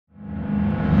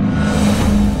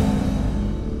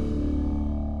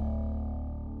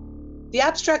The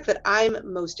abstract that I'm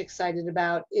most excited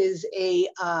about is a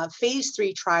phase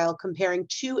 3 trial comparing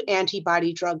two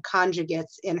antibody drug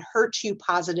conjugates in HER2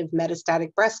 positive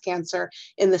metastatic breast cancer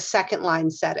in the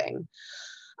second-line setting.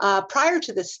 Prior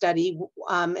to this study,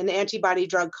 an antibody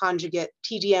drug conjugate,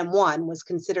 TDM1, was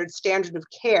considered standard of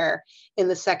care in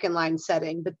the second-line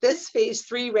setting. But this phase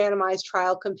 3 randomized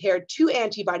trial compared two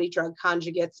antibody drug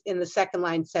conjugates in the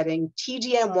second-line setting,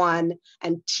 TDM1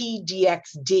 and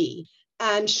TDXD,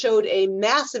 and showed a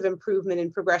massive improvement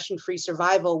in progression-free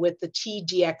survival with the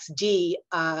TDXD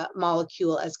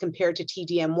molecule as compared to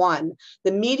TDM1.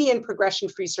 The median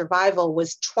progression-free survival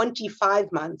was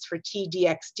 25 months for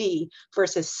TDXD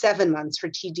versus 7 months for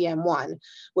TDM1,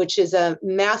 which is a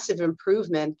massive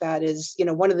improvement that is,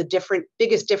 one of the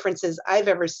biggest differences I've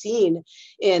ever seen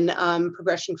in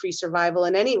progression-free survival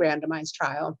in any randomized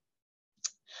trial.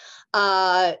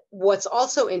 What's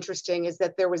also interesting is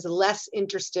that there was less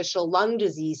interstitial lung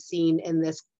disease seen in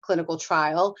this clinical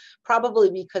trial, probably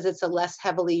because it's a less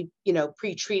heavily,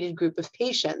 pre-treated group of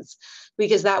patients,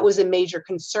 because that was a major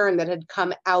concern that had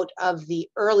come out of the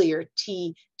earlier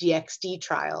TDXD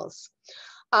trials.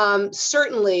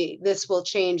 Certainly, this will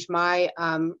change my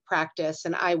practice,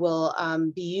 and I will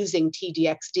be using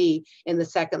TDXD in the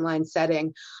second-line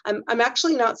setting. I'm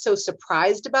actually not so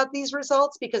surprised about these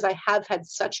results because I have had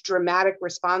such dramatic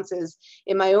responses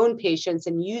in my own patients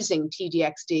in using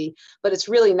TDXD, but it's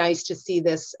really nice to see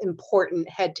this important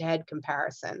head-to-head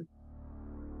comparison.